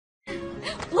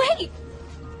Wait!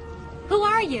 Who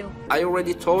are you? I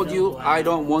already told you I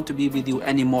don't want to be with you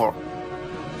anymore.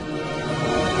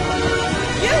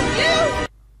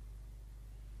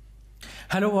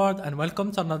 Hello world and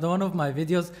welcome to another one of my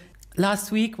videos.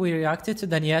 Last week we reacted to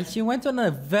Danielle. She went on a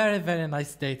very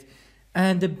nice date.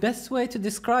 And the best way to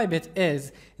describe it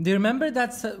is, do you remember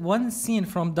that one scene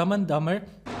from Dumb and Dumber?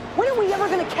 When are we ever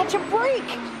gonna catch a break?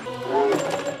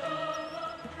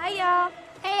 Hi, y'all.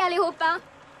 Hey, allihopa.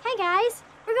 Hey, guys.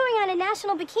 We're going on a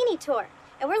national bikini tour,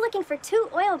 and we're looking for 2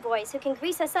 oil boys who can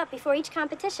grease us up before each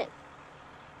competition.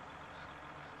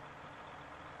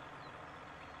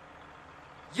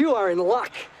 You are in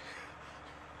luck.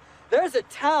 There's a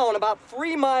town about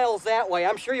 3 miles that way.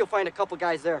 I'm sure you'll find a couple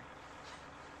guys there.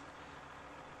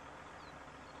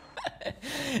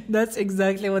 That's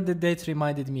exactly what the date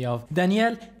reminded me of.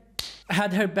 Danielle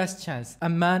had her best chance. A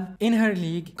man in her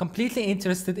league, completely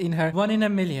interested in her, 1 in a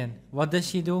million. What does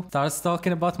she do? Starts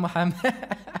talking about Muhammad.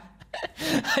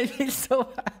 I feel so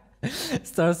bad.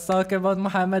 Starts talking about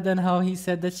Muhammad and how he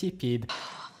said that she peed.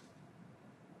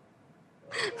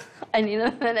 I need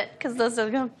a minute because this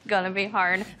is gonna be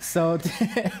hard. So,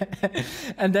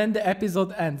 and then the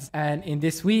episode ends. And in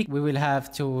this week, we will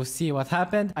have to see what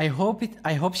happened. I hope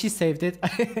she saved it.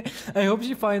 I hope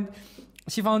she found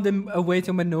a way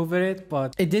to maneuver it,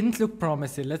 but it didn't look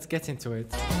promising. Let's get into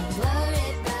it.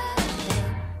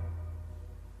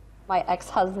 My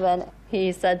ex-husband,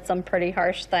 he said some pretty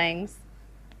harsh things.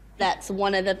 That's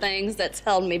one of the things that's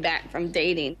held me back from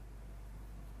dating.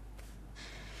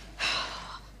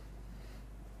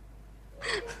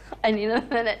 I need a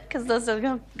minute because this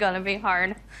is gonna be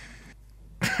hard.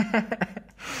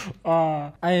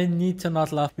 I need to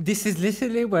not laugh. This is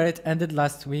literally where it ended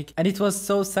last week, and it was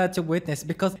so sad to witness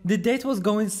because the date was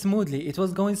going smoothly. It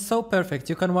was going so perfect.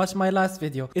 You can watch my last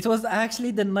video. It was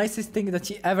actually the nicest thing that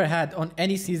she ever had on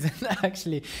any season,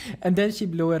 actually. And then she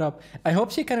blew it up. I hope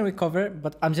she can recover,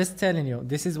 but I'm just telling you,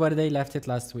 this is where they left it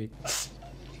last week.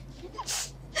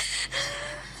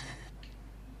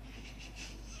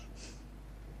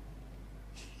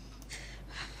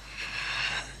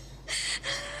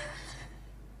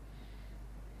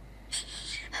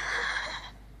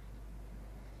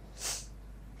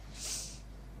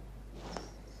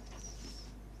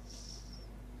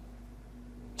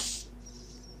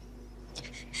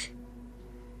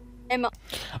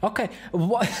 Okay,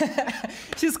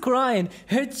 she's crying.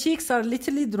 Her cheeks are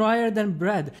literally drier than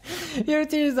bread. Your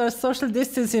tears are social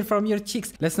distancing from your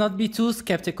cheeks. Let's not be too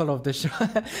skeptical of the show.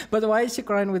 But why is she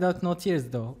crying without no tears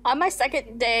though? On my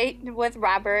second date with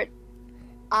Robert,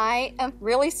 I am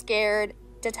really scared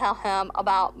to tell him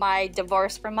about my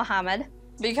divorce from Muhammad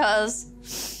because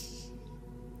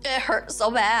it hurts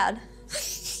so bad.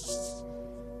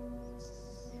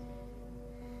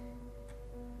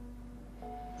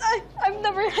 I've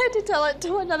never had to tell it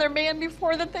to another man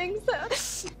before, the things that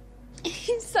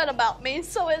he said about me,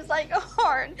 so it's like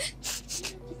hard.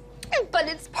 But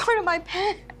it's part of my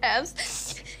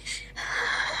past.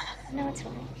 No, it's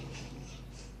fine.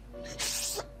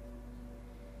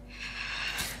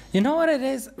 You know what it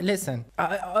is? Listen,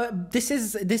 this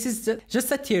is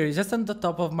just a theory, just on the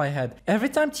top of my head. Every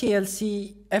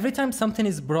time something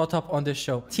is brought up on the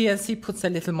show, TLC puts a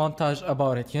little montage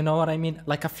about it. You know what I mean?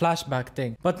 Like a flashback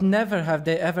thing. But never have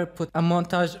they ever put a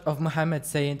montage of Muhammad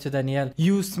saying to Danielle,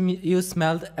 you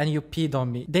smelled and you peed on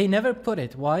me. They never put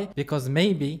it. Why? Because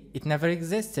maybe it never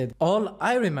existed. All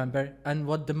I remember, and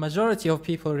what the majority of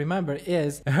people remember,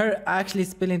 is her actually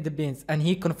spilling the beans, and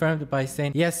he confirmed by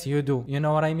saying, yes, you do. You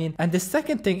know what I mean? And the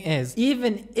second thing is,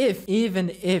 even if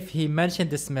he mentioned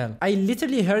the smell, I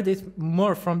literally heard it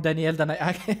more from Danielle than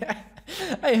I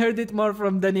heard it more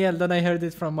from Danielle than I heard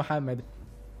it from Muhammad.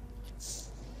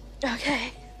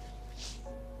 Okay.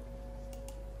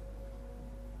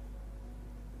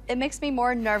 It makes me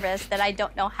more nervous that I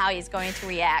don't know how he's going to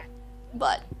react,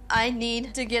 but I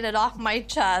need to get it off my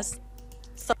chest.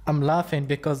 So I'm laughing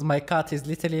because my cat is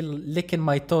literally licking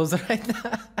my toes right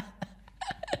now.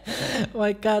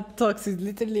 My cat talks is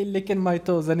literally licking my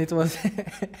toes, and it was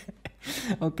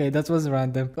okay, that was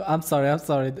random. I'm sorry.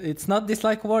 It's not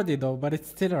dislike worthy though, but it's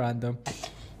still random.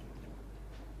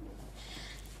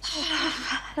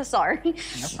 Sorry.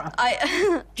 No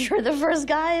problem. You're the first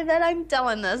guy that I'm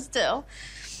telling this to.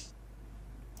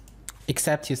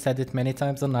 Except you said it many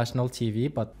times on national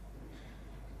TV, but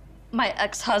My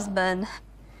ex-husband,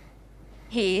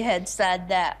 he had said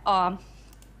that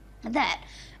that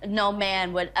no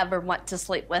man would ever want to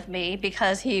sleep with me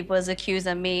because he was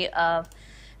accusing me of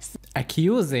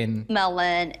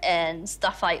smelling and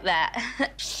stuff like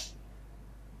that.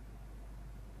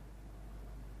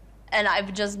 And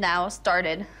I've just now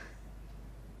started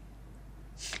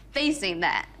facing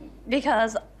that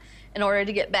because in order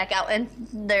to get back out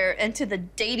into the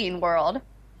dating world,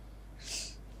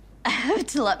 I have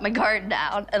to let my guard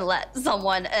down and let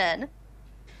someone in.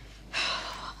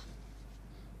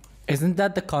 Isn't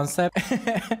that the concept?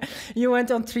 You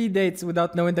went on 3 dates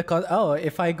without knowing the concept. Oh,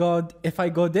 if I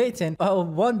go dating, oh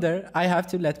wonder I have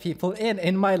to let people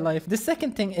in my life. The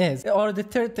second thing is, or the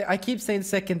third thing, I keep saying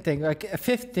second thing, like a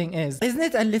fifth thing is, isn't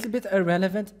it a little bit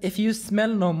irrelevant? If you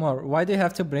smell no more, why do you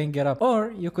have to bring it up? Or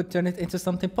you could turn it into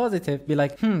something positive. Be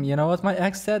like, you know what my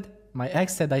ex said? My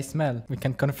ex said I smell. We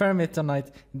can confirm it tonight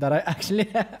that I actually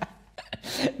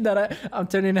I'm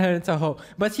turning her into a hoe.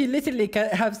 But he literally can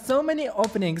have so many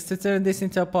openings to turn this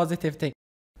into a positive thing.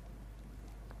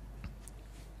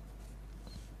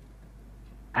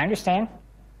 I understand,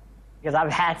 because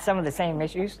I've had some of the same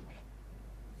issues.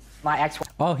 My ex was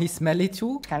Oh, he's smelly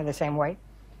too? kind of the same way.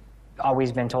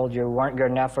 Always been told you weren't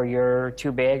good enough, or you're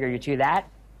too big, or you're too that,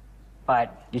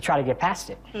 but you try to get past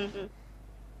it.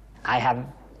 I have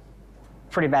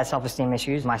pretty bad self-esteem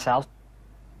issues myself.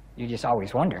 You just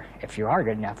always wonder if you are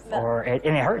good enough, and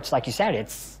it hurts. Like you said,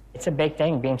 it's a big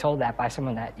thing being told that by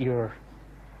someone that you're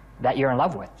in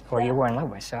love with, or you were in love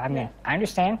with. So I mean, I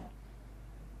understand.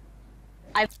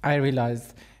 I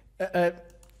realized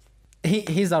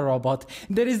he's a robot.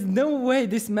 There is no way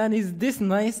this man is this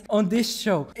nice on this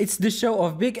show. It's the show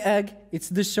of Big Egg, it's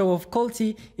the show of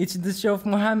Colty, it's the show of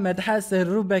Mohammed, Hassan,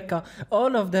 Rebecca,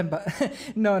 all of them. But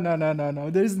no.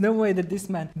 There's no way that this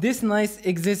man this nice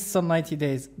exists on 90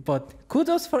 Days. But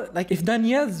kudos for, like, if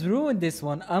Danielle's ruined this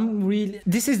one,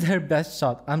 this is her best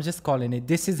shot. I'm just calling it.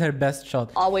 This is her best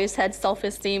shot. Always had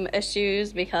self-esteem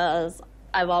issues because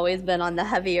I've always been on the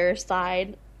heavier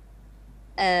side.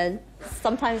 And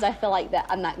sometimes I feel like that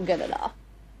I'm not good enough.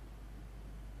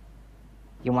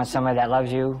 You want someone that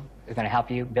loves you, who's going to help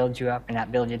you, build you up, and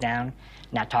not build you down,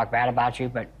 not talk bad about you,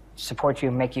 but support you,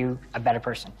 make you a better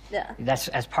person. Yeah.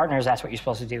 As partners, that's what you're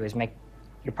supposed to do, is make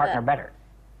your partner better.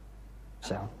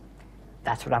 So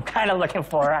that's what I'm kind of looking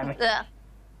for. I mean, Yeah.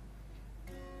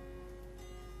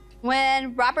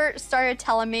 When Robert started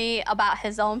telling me about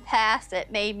his own past,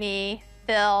 it made me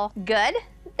feel good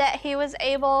that he was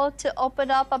able to open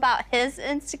up about his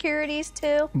insecurities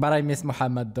too. But I miss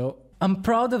Muhammad though. I'm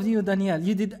proud of you, Danielle.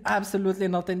 You did absolutely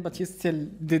nothing, but you still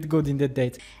did good in the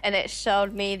date. And it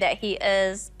showed me that he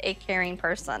is a caring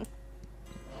person.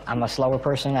 I'm a slower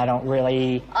person. I don't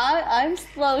really... I'm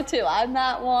slow too. I'm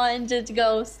not one to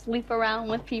go sleep around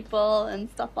with people and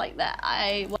stuff like that.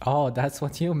 Oh, that's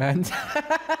what you meant.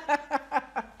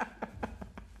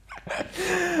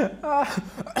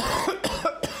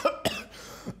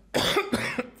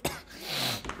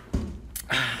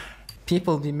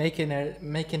 People be making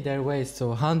their ways to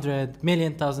 100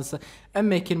 million thousands. I'm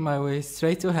making my way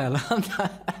straight to hell.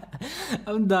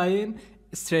 I'm dying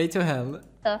straight to hell.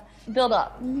 Build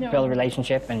up. Build a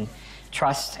relationship and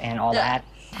trust and all that.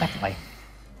 Definitely.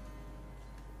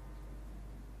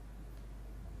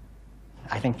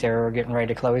 I think they're getting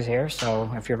ready to close here, so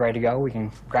if you're ready to go, we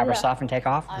can grab our stuff and take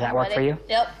off. Does that work for you?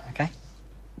 Yep. Okay.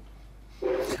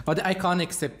 Oh, the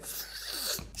iconic sip.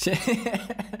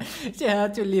 She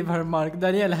had to leave her mark.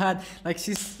 Danielle had, like,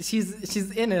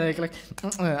 she's in it, like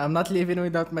I'm not leaving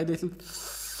without my little...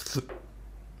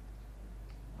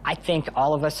 I think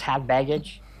all of us have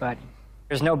baggage, but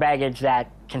there's no baggage that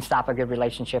can stop a good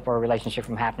relationship or a relationship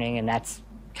from happening, and that's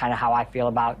kind of how I feel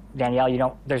about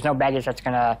Danielle. There's no baggage that's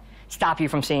gonna stop you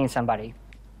from seeing somebody.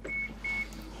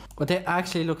 But they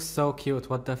actually look so cute.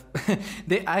 What the...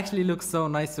 They actually look so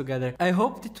nice together. I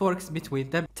hope it works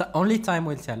between them. Only time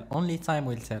will tell. Only time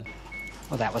will tell.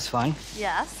 Well, that was fun.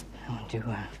 Yes. I want to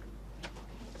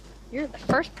You're the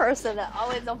first person that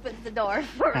always opens the door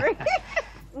for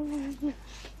me.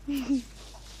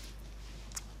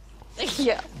 Thank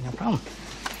you. No problem.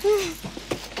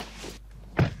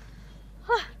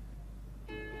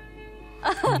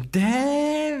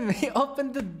 Damn! He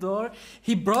opened the door.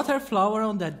 He brought her flower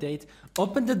on that date,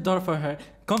 opened the door for her,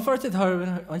 comforted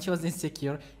her when she was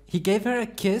insecure. He gave her a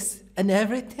kiss and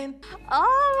everything.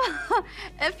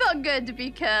 It felt good to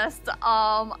be kissed.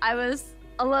 I was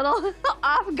a little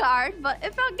off guard, but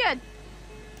it felt good.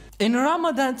 In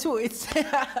Ramadan too. It's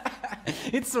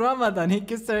it's Ramadan. He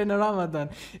kissed her in Ramadan.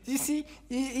 You see,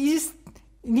 you just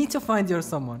need to find your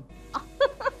someone.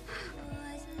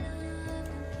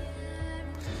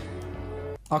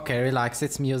 Okay, relax.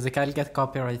 It's music. I'll get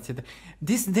copyrighted.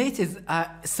 This date is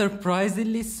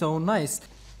surprisingly so nice.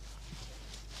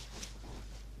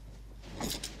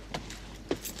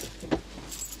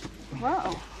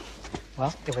 Wow.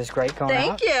 Well, it was great going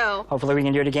out. Thank you. Hopefully we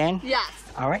can do it again. Yes.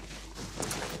 All right.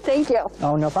 Thank you.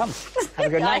 Oh, no problem. Have a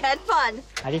good night. I had fun.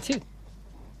 I did too.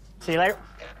 See you later.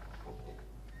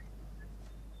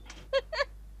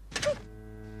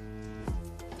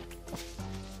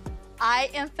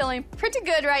 I am feeling pretty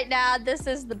good right now. This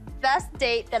is the best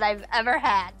date that I've ever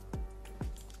had.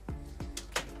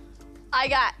 I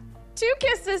got 2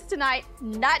 kisses tonight,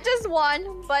 not just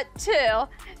 1, but 2.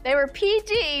 They were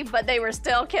PG, but they were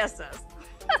still kisses.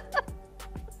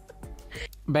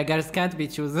 Beggars can't be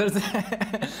choosers.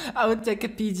 I would take a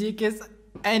PG kiss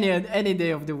any day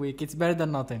of the week. It's better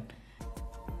than nothing.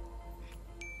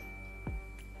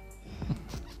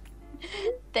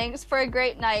 Thanks for a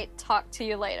great night. Talk to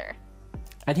you later.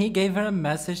 And he gave her a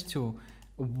message too.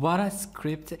 What a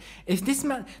script. If this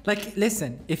man, like,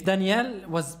 listen, if Danielle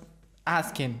was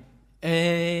asking,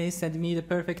 hey, send me the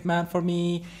perfect man for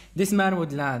me, this man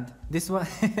would land. This one.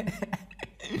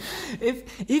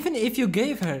 Even if you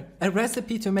gave her a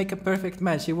recipe to make a perfect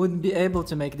man, she wouldn't be able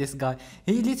to make this guy.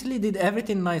 He literally did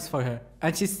everything nice for her,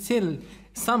 and she still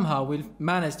somehow will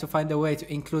manage to find a way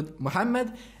to include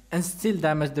Muhammad and still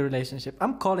damage the relationship.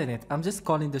 I'm calling it. I'm just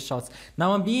calling the shots.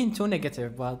 Now I'm being too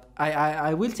negative, but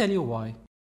I will tell you why.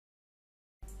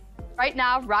 Right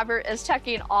now, Robert is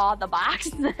checking all the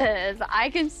boxes. I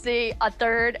can see a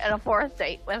 3rd and a 4th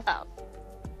date with him.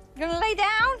 You gonna lay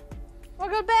down?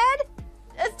 Wanna go to bed?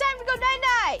 It's time to go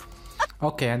night-night.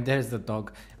 Okay, and there's the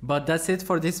dog. But that's it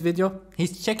for this video.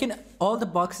 He's checking all the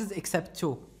boxes except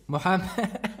 2.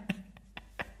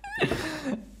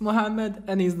 Muhammad,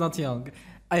 and he's not young.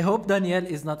 I hope Danielle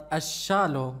is not as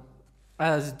shallow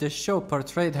as the show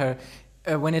portrayed her.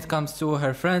 When it comes to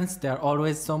her friends, they're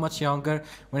always so much younger.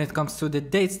 When it comes to the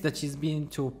dates that she's been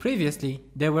to previously,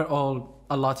 they were all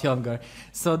a lot younger.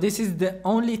 So this is the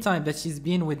only time that she's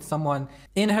been with someone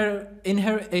in her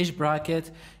age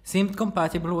bracket, seemed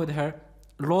compatible with her,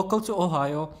 local to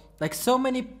Ohio, like so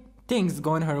many things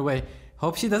going her way.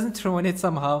 Hope she doesn't ruin it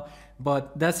somehow.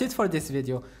 But that's it for this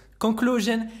video.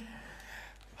 Conclusion.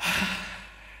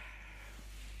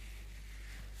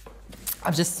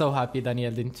 I'm just so happy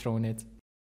Danielle didn't ruin it.